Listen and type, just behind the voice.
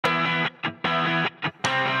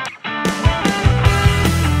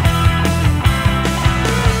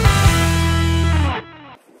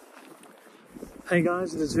Hey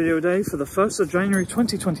guys, it is VideoADay for the 1st of January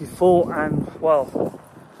 2024, and well,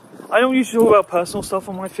 I don't usually talk about personal stuff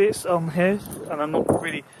on my face here, and I'm not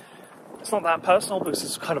really, it's not that personal because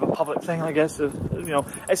it's kind of a public thing, I guess. You know,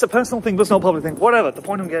 it's a personal thing but it's not a public thing, whatever. The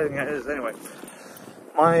point I'm getting at is, anyway,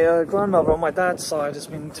 my grandmother on my dad's side has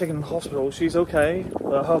been taken in the hospital. She's okay,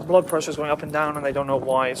 her blood pressure is going up and down and they don't know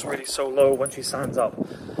why it's really so low when she stands up.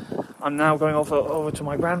 I'm now going over to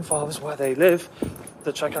my grandfather's where they live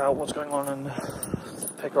to check out what's going on and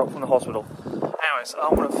pick her up from the hospital. Anyways,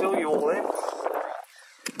 I'm going to fill you all in.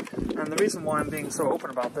 And the reason why I'm being so open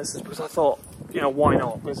about this is because I thought, you know, why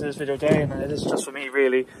not? Because it is VideoADay and it is just for me,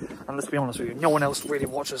 really. And let's be honest with you, no one else really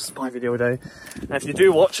watches my VideoADay. And if you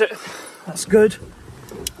do watch it, that's good.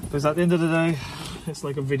 Because at the end of the day, it's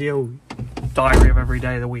like a video diary of every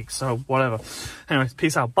day of the week. So, whatever. Anyways,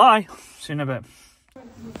 peace out. Bye. See you in a bit.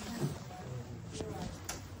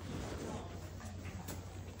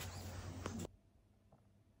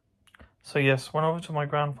 So yes, went over to my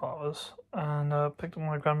grandfather's and picked up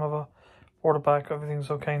my grandmother, brought her back, everything's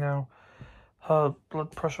okay now. Her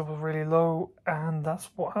blood pressure was really low and that's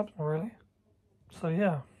what happened really. So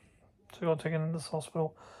yeah, she got taken into this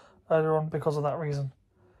hospital later on because of that reason.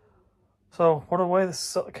 So what a way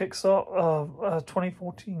this kickstart of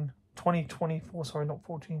 2024, sorry, not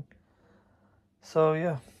 14. So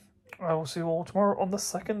yeah, I will see you all tomorrow on the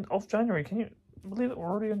 2nd of January. Can you believe it? We're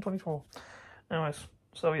already in 24. Anyways,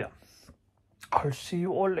 so yeah. I'll see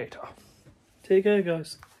you all later. Take care,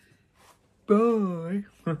 guys. Bye.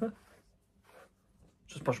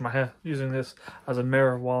 Just brush my hair using this as a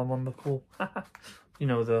mirror while I'm on the call. You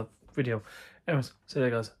know, the video. Anyways, see you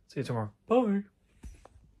later, guys. See you tomorrow. Bye.